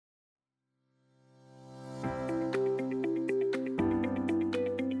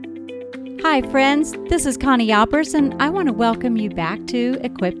Hi, friends. This is Connie Albers, and I want to welcome you back to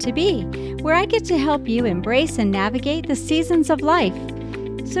Equipped to Be, where I get to help you embrace and navigate the seasons of life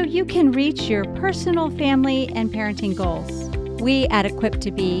so you can reach your personal, family, and parenting goals. We at Equipped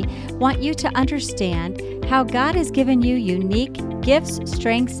to Be want you to understand how God has given you unique gifts,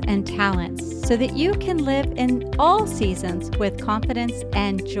 strengths, and talents so that you can live in all seasons with confidence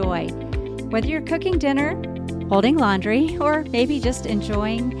and joy. Whether you're cooking dinner, holding laundry, or maybe just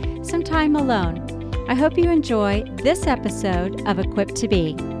enjoying some time alone, I hope you enjoy this episode of Equipped to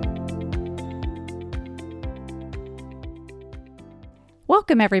Be.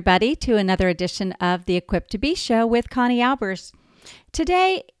 Welcome, everybody, to another edition of the Equipped to Be show with Connie Albers.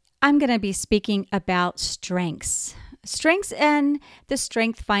 Today, I'm going to be speaking about strengths. Strengths and the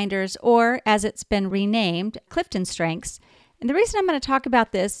Strength Finders, or as it's been renamed, Clifton Strengths. And the reason I'm going to talk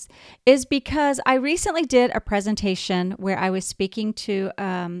about this is because I recently did a presentation where I was speaking to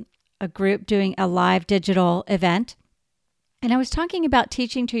a group doing a live digital event. And I was talking about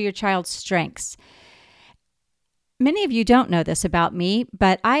teaching to your child's strengths. Many of you don't know this about me,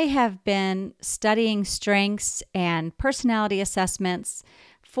 but I have been studying strengths and personality assessments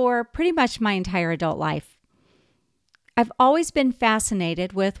for pretty much my entire adult life. I've always been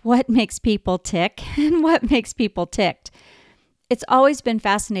fascinated with what makes people tick and what makes people ticked. It's always been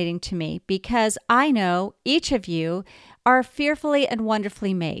fascinating to me because I know each of you are fearfully and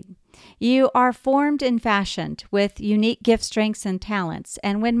wonderfully made. You are formed and fashioned with unique gifts, strengths, and talents.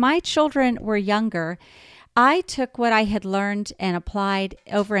 And when my children were younger, I took what I had learned and applied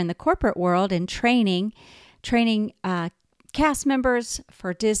over in the corporate world in training cast members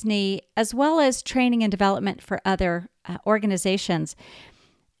for Disney, as well as training and development for other organizations.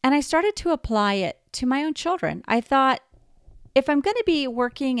 And I started to apply it to my own children. I thought, if I'm going to be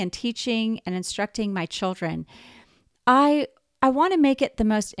working and teaching and instructing my children, I want to make it the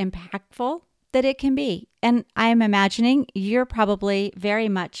most impactful that it can be. And I'm imagining you're probably very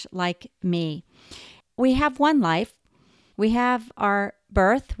much like me. We have one life. We have our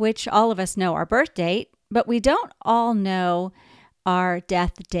birth, which all of us know our birth date, but we don't all know our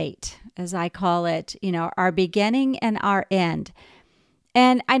death date, as I call it, our beginning and our end.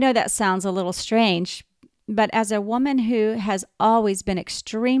 And I know that sounds a little strange, but as a woman who has always been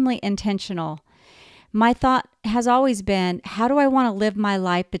extremely intentional, my thought has always been, how do I want to live my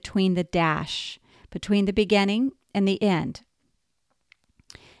life between the dash, between the beginning and the end?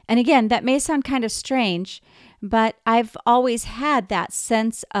 And again, that may sound kind of strange, but I've always had that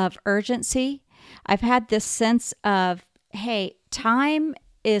sense of urgency. I've had this sense of, hey, time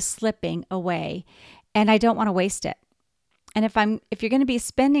is slipping away and I don't want to waste it. And if you're going to be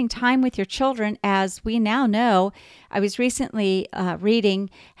spending time with your children, as we now know, I was recently reading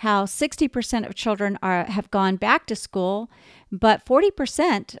how 60% of children have gone back to school, but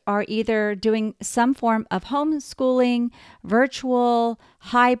 40% are either doing some form of homeschooling, virtual,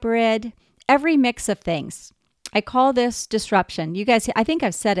 hybrid, every mix of things. I call this disruption. You guys, I think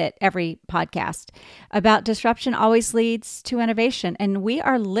I've said it every podcast about disruption always leads to innovation. And we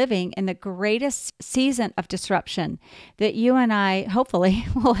are living in the greatest season of disruption that you and I hopefully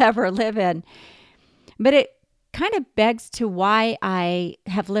will ever live in. But it kind of begs to why I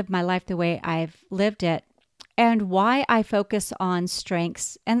have lived my life the way I've lived it and why I focus on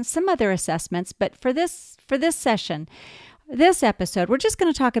strengths and some other assessments. But for this session, this episode, we're just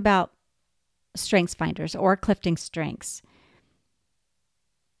going to talk about Strengths Finders or Clifton Strengths.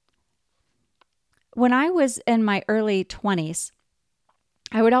 When I was in my early 20s,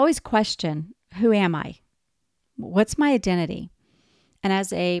 I would always question, who am I? What's my identity? And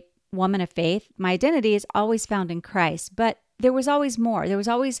as a woman of faith, my identity is always found in Christ, but there was always more.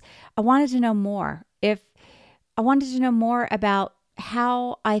 I wanted to know more. I wanted to know more about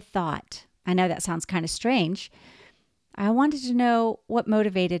how I thought. I know that sounds kind of strange. I wanted to know what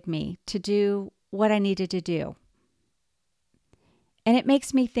motivated me to do what I needed to do. And it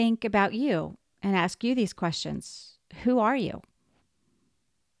makes me think about you and ask you these questions. Who are you?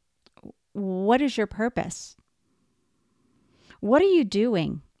 What is your purpose? What are you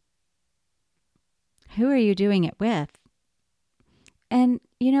doing? Who are you doing it with? And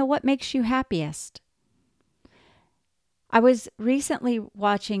what makes you happiest? I was recently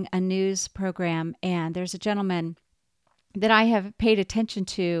watching a news program, and there's a gentleman that I have paid attention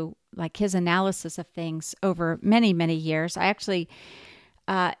to, like his analysis of things over many, many years. I actually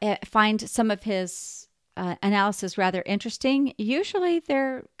find some of his analysis rather interesting. Usually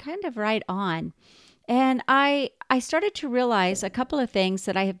they're kind of right on. And I started to realize a couple of things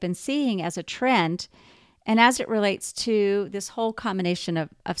that I have been seeing as a trend and as it relates to this whole combination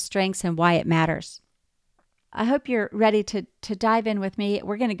of strengths and why it matters. I hope you're ready to dive in with me.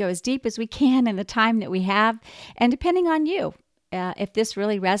 We're going to go as deep as we can in the time that we have. And depending on you, if this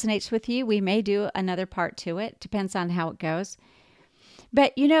really resonates with you, we may do another part to it. Depends on how it goes.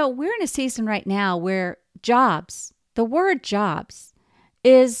 But, we're in a season right now where jobs, the word jobs,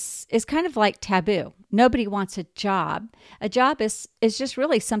 is kind of like taboo. Nobody wants a job. A job is just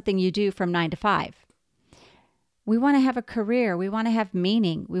really something you do from 9 to 5. We want to have a career. We want to have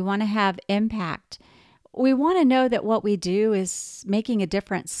meaning. We want to have impact. We want to know that what we do is making a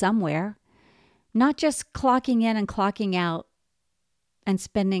difference somewhere, not just clocking in and clocking out and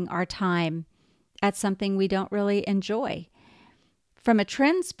spending our time at something we don't really enjoy. From a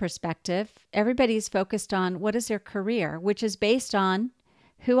trends perspective, everybody's focused on what is their career, which is based on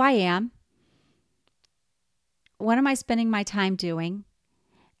who I am, what am I spending my time doing,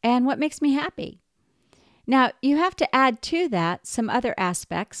 and what makes me happy. Now, you have to add to that some other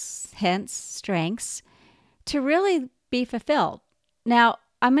aspects, hence strengths, to really be fulfilled. Now,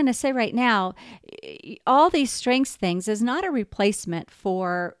 I'm going to say right now, all these strengths things is not a replacement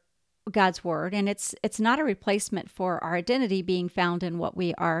for God's word, and it's not a replacement for our identity being found in what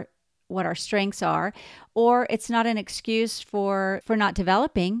we are, what our strengths are, or it's not an excuse for not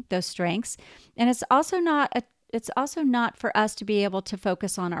developing those strengths, and it's also not for us to be able to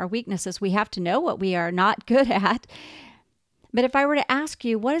focus on our weaknesses. We have to know what we are not good at. But if I were to ask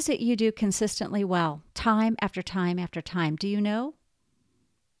you, what is it you do consistently well, time after time after time? Do you know?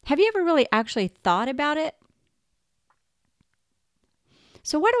 Have you ever really actually thought about it?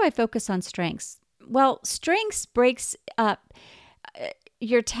 So why do I focus on strengths? Well, strengths breaks up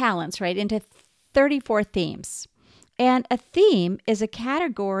your talents, right, into 34 themes. And a theme is a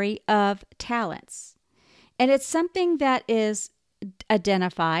category of talents. And it's something that is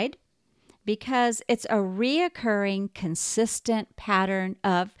identified because it's a reoccurring, consistent pattern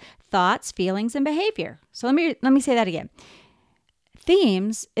of thoughts, feelings, and behavior. So let me say that again.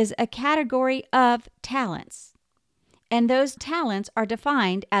 Themes is a category of talents. And those talents are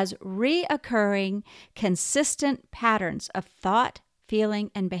defined as reoccurring, consistent patterns of thought, feeling,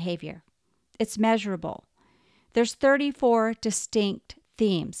 and behavior. It's measurable. There's 34 distinct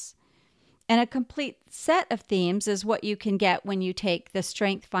themes. And a complete set of themes is what you can get when you take the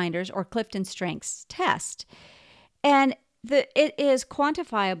Strength Finders or Clifton Strengths test. And it is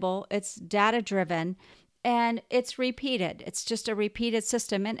quantifiable, it's data-driven, and it's repeated. It's just a repeated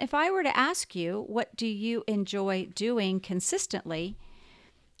system. And if I were to ask you, what do you enjoy doing consistently?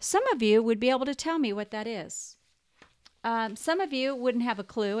 Some of you would be able to tell me what that is. Some of you wouldn't have a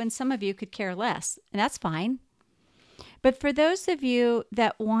clue, and some of you could care less, and that's fine. But for those of you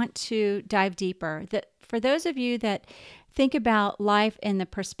that want to dive deeper, for those of you that think about life in the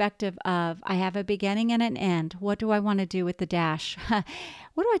perspective of, I have a beginning and an end. What do I want to do with the dash?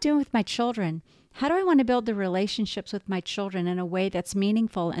 What do I do with my children? How do I want to build the relationships with my children in a way that's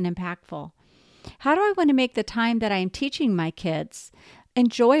meaningful and impactful? How do I want to make the time that I am teaching my kids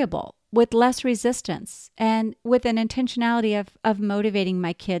enjoyable, with less resistance, and with an intentionality of motivating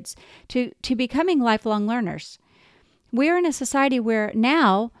my kids to becoming lifelong learners? We're in a society where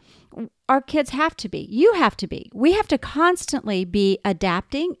now our kids have to be. You have to be. We have to constantly be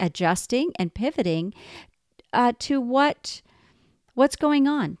adapting, adjusting, and pivoting to what's going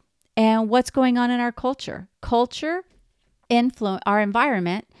on and what's going on in our culture. Culture influence our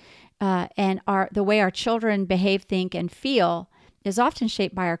environment, and the way our children behave, think, and feel is often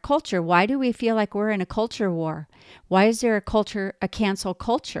shaped by our culture. Why do we feel like we're in a culture war? Why is there a cancel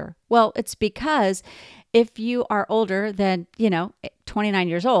culture? Well, it's because if you are older than, 29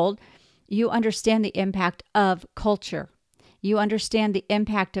 years old, you understand the impact of culture. You understand the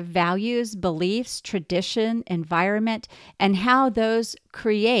impact of values, beliefs, tradition, environment, and how those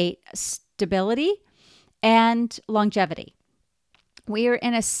create stability and longevity. We are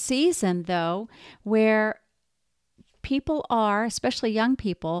in a season, though, where people are, especially young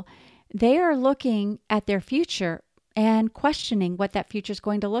people, they are looking at their future and questioning what that future is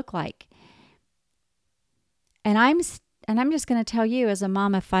going to look like. And I'm just going to tell you, as a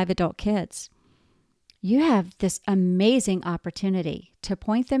mom of 5 adult kids, you have this amazing opportunity to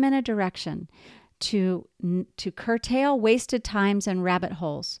point them in a direction to curtail wasted times and rabbit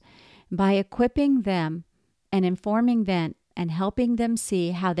holes by equipping them and informing them and helping them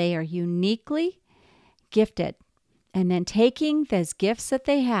see how they are uniquely gifted, and then taking those gifts that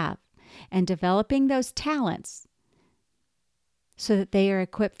they have and developing those talents so that they are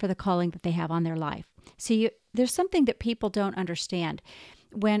equipped for the calling that they have on their life. See, there's something that people don't understand.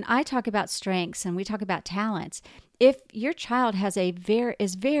 When I talk about strengths and we talk about talents, if your child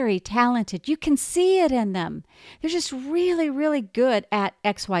is very talented, you can see it in them. They're just really, really good at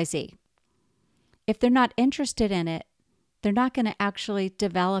XYZ. If they're not interested in it, they're not going to actually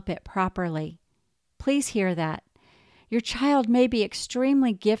develop it properly. Please hear that. Your child may be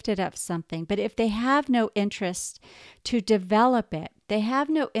extremely gifted at something, but if they have no interest to develop it, they have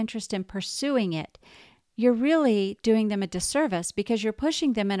no interest in pursuing it, you're really doing them a disservice because you're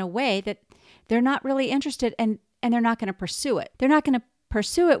pushing them in a way that they're not really interested and they're not going to pursue it. They're not going to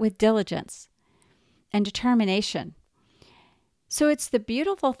pursue it with diligence and determination. So it's the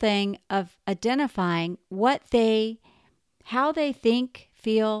beautiful thing of identifying how they think,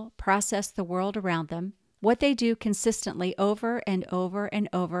 feel, process the world around them, what they do consistently over and over and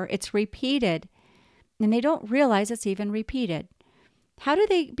over. It's repeated, and they don't realize it's even repeated. How do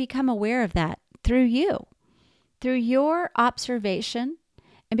they become aware of that? Through you, through your observation,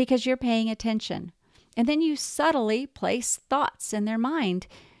 and because you're paying attention. And then you subtly place thoughts in their mind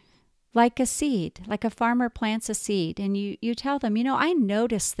like a seed, like a farmer plants a seed. And you tell them, I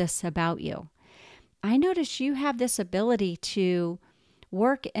notice this about you. I notice you have this ability to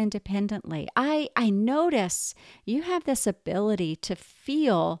work independently. I notice you have this ability to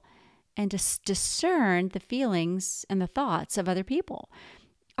feel and to discern the feelings and the thoughts of other people.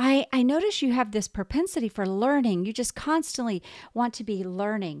 I notice you have this propensity for learning. You just constantly want to be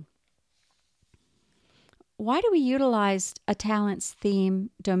learning. Why do we utilize a talents theme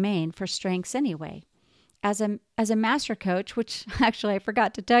domain for strengths anyway? As a master coach, which actually I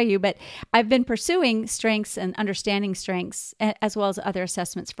forgot to tell you, but I've been pursuing strengths and understanding strengths as well as other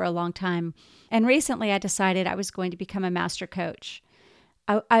assessments for a long time. And recently I decided I was going to become a master coach.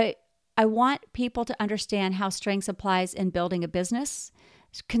 I want people to understand how strengths applies in building a business,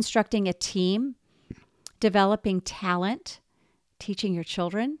 constructing a team, developing talent, teaching your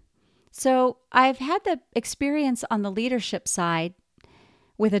children. So I've had the experience on the leadership side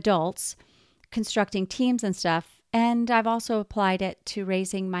with adults, constructing teams and stuff, and I've also applied it to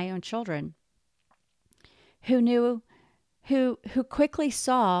raising my own children who quickly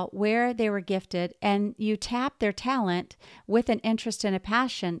saw where they were gifted, and you tap their talent with an interest and a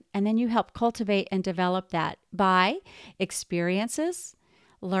passion, and then you help cultivate and develop that by experiences,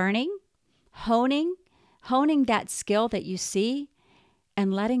 learning, honing that skill that you see,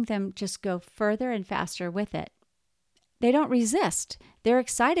 and letting them just go further and faster with it. They don't resist. They're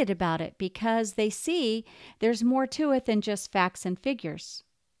excited about it because they see there's more to it than just facts and figures.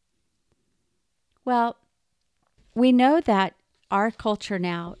 Well, we know that our culture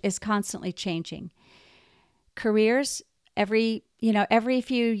now is constantly changing. Careers, every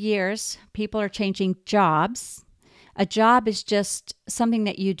few years, people are changing jobs. A job is just something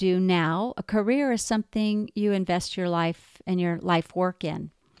that you do now. A career is something you invest your life and your life work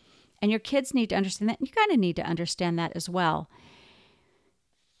in. And your kids need to understand that. You kind of need to understand that as well.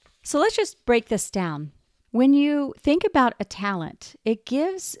 So let's just break this down. When you think about a talent, it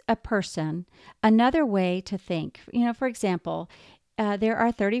gives a person another way to think. For example, there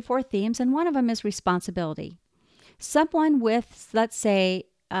are 34 themes, and one of them is responsibility. Someone with, let's say,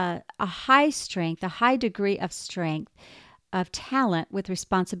 a high strength, a high degree of strength, of talent with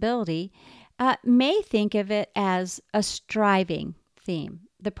responsibility, may think of it as a striving theme,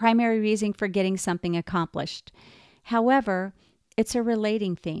 the primary reason for getting something accomplished. However, it's a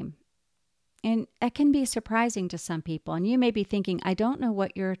relating theme. And that can be surprising to some people. And you may be thinking, I don't know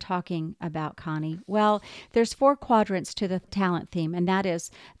what you're talking about, Connie. Well, there's 4 quadrants to the talent theme, and that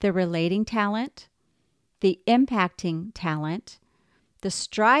is the relating talent, the impacting talent, the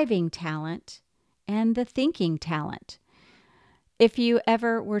striving talent, and the thinking talent. If you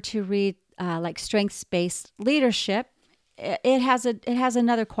ever were to read like strengths-based leadership, it has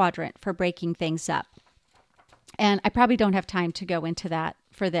another quadrant for breaking things up. And I probably don't have time to go into that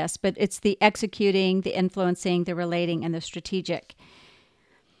for this, but it's the executing, the influencing, the relating, and the strategic.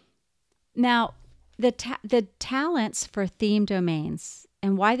 Now, the talents for theme domains,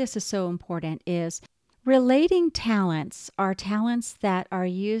 and why this is so important, is relating talents are talents that are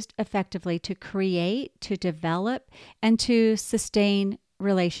used effectively to create, to develop, and to sustain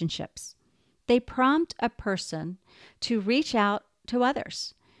relationships. They prompt a person to reach out to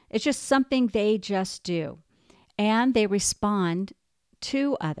others. It's just something they just do. And they respond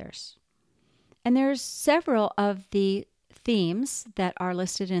to others. And there's several of the themes that are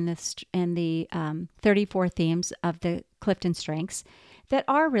listed in the 34 themes of the Clifton Strengths that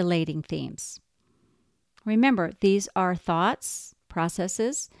are relating themes. Remember, these are thoughts,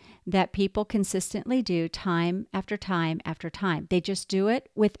 processes that people consistently do time after time after time. They just do it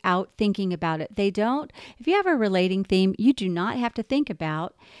without thinking about it. They don't. If you have a relating theme, you do not have to think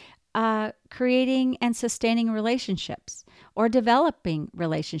about creating and sustaining relationships or developing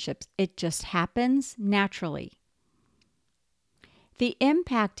relationships. It just happens naturally. The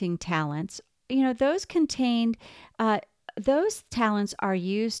impacting talents those contained, those talents are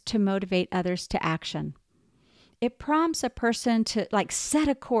used to motivate others to action. It prompts a person to set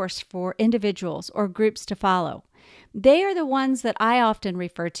a course for individuals or groups to follow. They are the ones that I often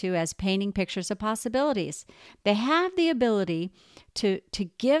refer to as painting pictures of possibilities. They have the ability to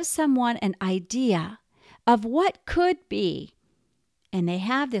give someone an idea of what could be, and they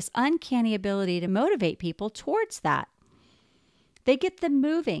have this uncanny ability to motivate people towards that. They get them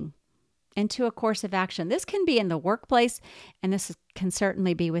moving into a course of action. This can be in the workplace, and this can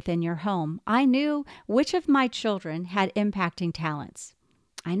certainly be within your home. I knew which of my children had impacting talents.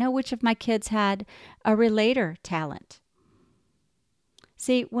 I know which of my kids had a relator talent.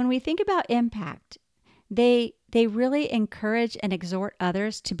 See, when we think about impact, they really encourage and exhort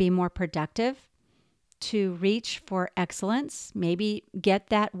others to be more productive, to reach for excellence, maybe get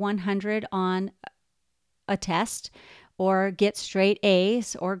that 100 on a test, or get straight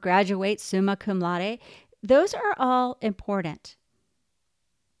A's, or graduate summa cum laude. Those are all important,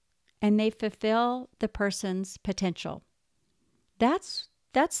 and they fulfill the person's potential. That's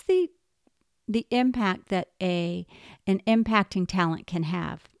the impact that an impacting talent can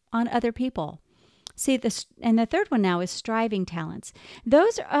have on other people. See, and the third one now is striving talents.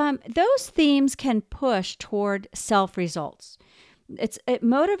 Those themes can push toward self results. It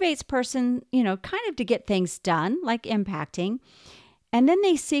motivates person, kind of to get things done, like impacting, and then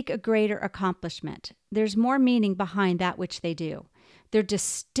they seek a greater accomplishment. There's more meaning behind that which they do. They're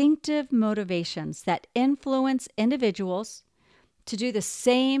distinctive motivations that influence individuals to do the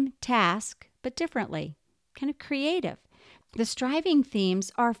same task, but differently, kind of creative. The striving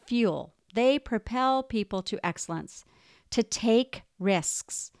themes are fuel. They propel people to excellence, to take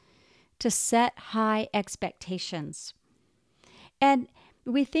risks, to set high expectations. And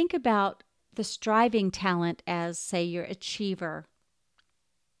we think about the striving talent as, say, your achiever,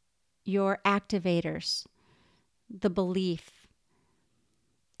 your activators, the belief.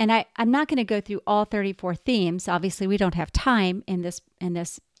 And I'm not going to go through all 34 themes. Obviously, we don't have time in this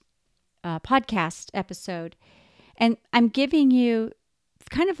podcast episode. And I'm giving you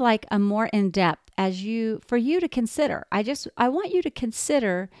kind of like a more in-depth for you to consider. I want you to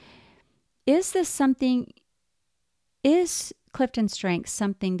consider, is Clifton Strengths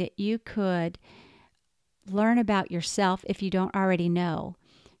something that you could learn about yourself if you don't already know?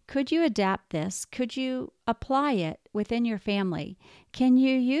 Could you adapt this? Could you apply it within your family? Can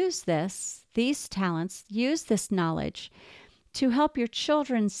you use these talents, use this knowledge to help your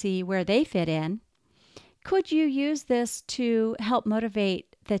children see where they fit in? Could you use this to help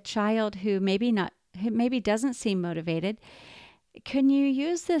motivate the child who maybe doesn't seem motivated? Can you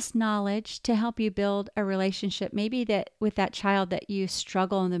use this knowledge to help you build a relationship, maybe that with that child that you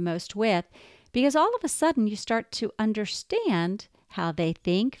struggle the most with? Because all of a sudden you start to understand how they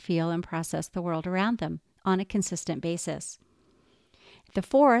think, feel, and process the world around them on a consistent basis. The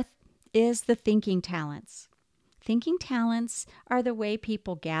fourth is the thinking talents. Thinking talents are the way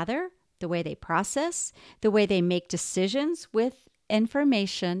people gather, the way they process, the way they make decisions with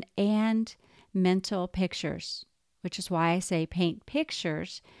information and mental pictures, which is why I say paint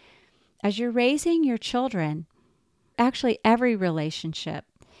pictures. As you're raising your children, actually every relationship,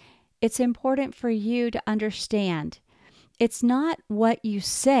 it's important for you to understand it's not what you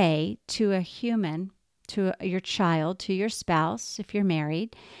say to a human, to your child, to your spouse, if you're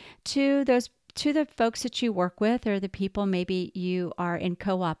married, to the folks that you work with, or the people maybe you are in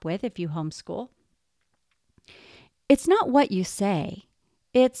co-op with if you homeschool. It's not what you say.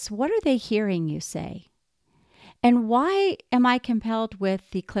 It's what are they hearing you say? And why am I compelled with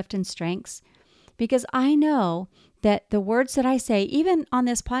the Clifton Strengths? Because I know that the words that I say, even on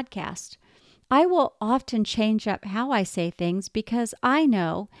this podcast, I will often change up how I say things, because I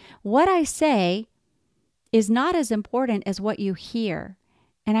know what I say is not as important as what you hear.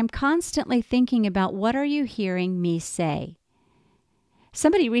 And I'm constantly thinking about, what are you hearing me say?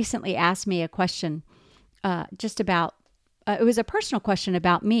 Somebody recently asked me a question it was a personal question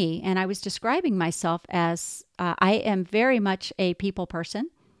about me, and I was describing myself as I am very much a people person.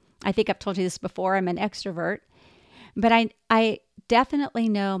 I think I've told you this before. I'm an extrovert, but I definitely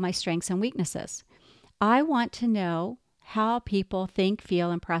know my strengths and weaknesses. I want to know how people think,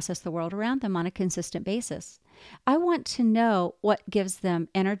 feel, and process the world around them on a consistent basis. I want to know what gives them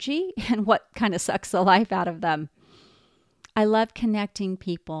energy and what kind of sucks the life out of them. I love connecting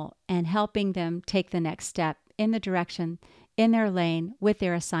people and helping them take the next step in the direction, in their lane, with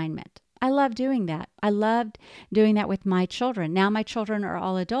their assignment. I love doing that. I loved doing that with my children. Now my children are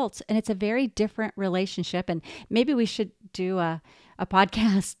all adults, and it's a very different relationship. And maybe we should do a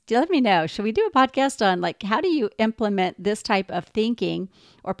podcast. Let me know. Should we do a podcast on like how do you implement this type of thinking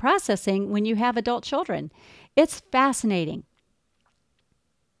or processing when you have adult children? It's fascinating.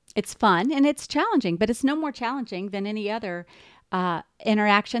 It's fun and it's challenging, but it's no more challenging than any other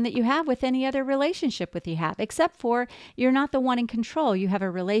interaction that you have with any other relationship with you have, except for you're not the one in control. You have a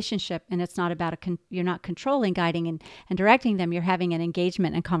relationship, and it's not about you're not controlling, guiding, and directing them. You're having an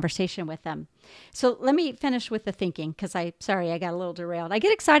engagement and conversation with them. So let me finish with the thinking, because I got a little derailed. I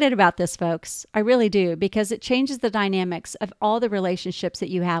get excited about this, folks. I really do, because it changes the dynamics of all the relationships that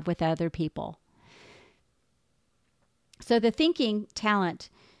you have with other people. So the thinking talent,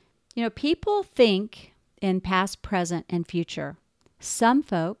 people think in past, present, and future. Some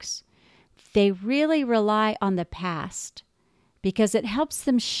folks, they really rely on the past because it helps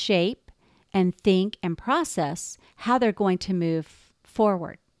them shape and think and process how they're going to move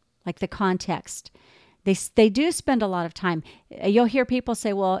forward, like the context. They do spend a lot of time. You'll hear people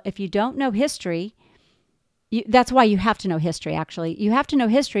say, well, if you don't know history, that's why you have to know history, actually. You have to know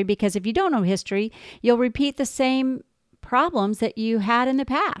history because if you don't know history, you'll repeat the same problems that you had in the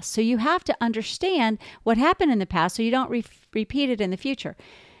past. So you have to understand what happened in the past so you don't repeat it in the future.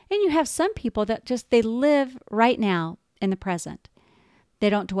 And you have some people that they live right now in the present.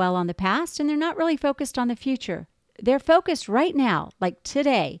 They don't dwell on the past and they're not really focused on the future. They're focused right now, like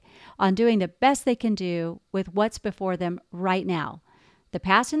today, on doing the best they can do with what's before them right now. The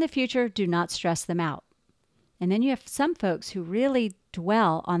past and the future do not stress them out. And then you have some folks who really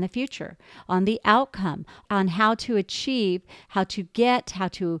dwell on the future, on the outcome, on how to achieve, how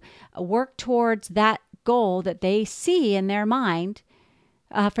to work towards that goal that they see in their mind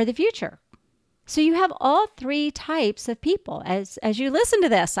for the future. So you have all three types of people as you listen to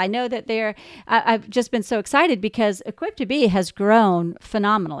this. I know that I've just been so excited because Equipped to Be has grown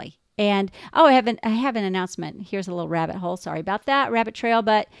phenomenally. And I have an announcement. Here's a little rabbit hole. Sorry about that, rabbit trail.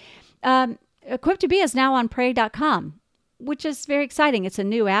 But Equipped to Be is now on Pray.com, which is very exciting. It's a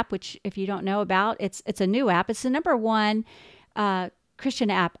new app, which if you don't know about, it's a new app. It's the number one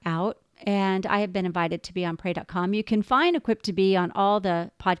Christian app out, and I have been invited to be on Pray.com. You can find Equipped to Be on all the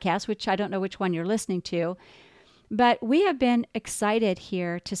podcasts, which I don't know which one you're listening to, but we have been excited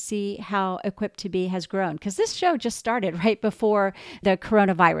here to see how Equipped to Be has grown, because this show just started right before the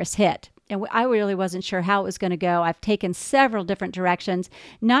coronavirus hit. And I really wasn't sure how it was going to go. I've taken several different directions,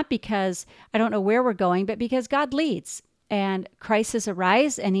 not because I don't know where we're going, but because God leads. And crisis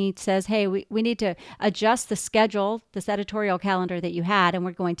arise, and he says, hey, we need to adjust the schedule, this editorial calendar that you had, and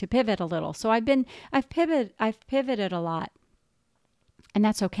we're going to pivot a little. So I've pivoted a lot. And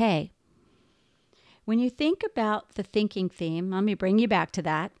that's okay. When you think about the thinking theme, let me bring you back to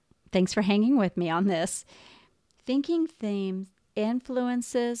that. Thanks for hanging with me on this. Thinking theme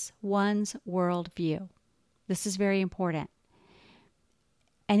influences one's worldview. This is very important.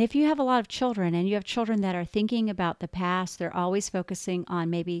 And if you have a lot of children and you have children that are thinking about the past, they're always focusing on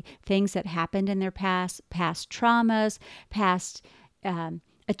maybe things that happened in their past traumas, past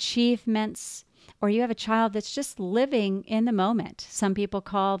achievements, or you have a child that's just living in the moment. Some people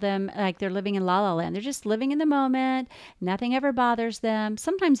call them like they're living in la la land. They're just living in the moment. Nothing ever bothers them.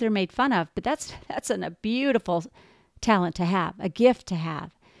 Sometimes they're made fun of, but that's a beautiful talent to have, a gift to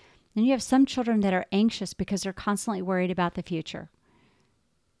have. And you have some children that are anxious because they're constantly worried about the future.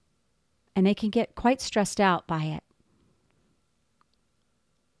 And they can get quite stressed out by it.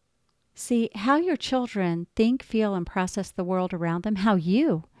 See, how your children think, feel, and process the world around them, how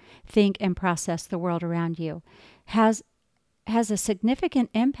you think and process the world around you, has a significant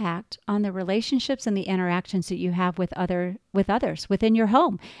impact on the relationships and the interactions that you have with others within your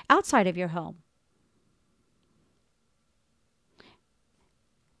home, outside of your home.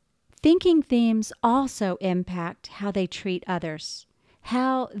 Thinking themes also impact how they treat others,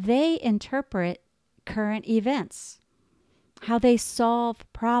 how they interpret current events, how they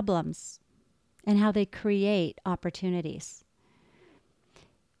solve problems, and how they create opportunities.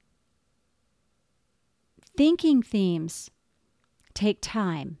 Thinking themes take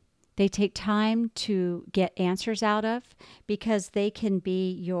time. They take time to get answers out of because they can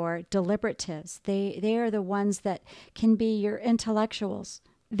be your deliberatives. They are the ones that can be your intellectuals.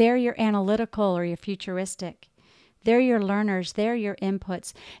 They're your analytical or your futuristic. They're your learners. They're your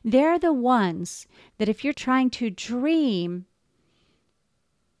inputs. They're the ones that if you're trying to dream,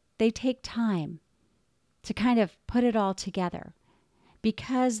 they take time to kind of put it all together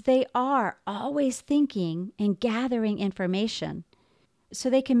because they are always thinking and gathering information so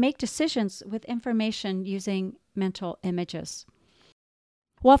they can make decisions with information using mental images.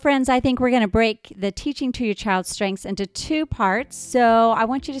 Well, friends, I think we're going to break the Teaching to Your Child's Strengths into 2 parts. So I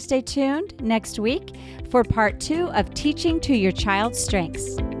want you to stay tuned next week for part 2 of Teaching to Your Child's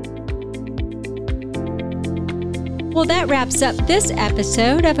Strengths. Well, that wraps up this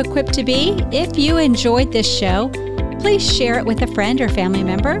episode of Equipped to Be. If you enjoyed this show, please share it with a friend or family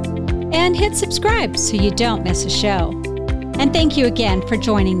member and hit subscribe so you don't miss a show. And thank you again for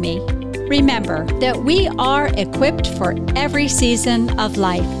joining me. Remember that we are equipped for every season of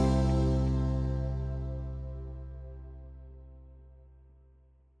life.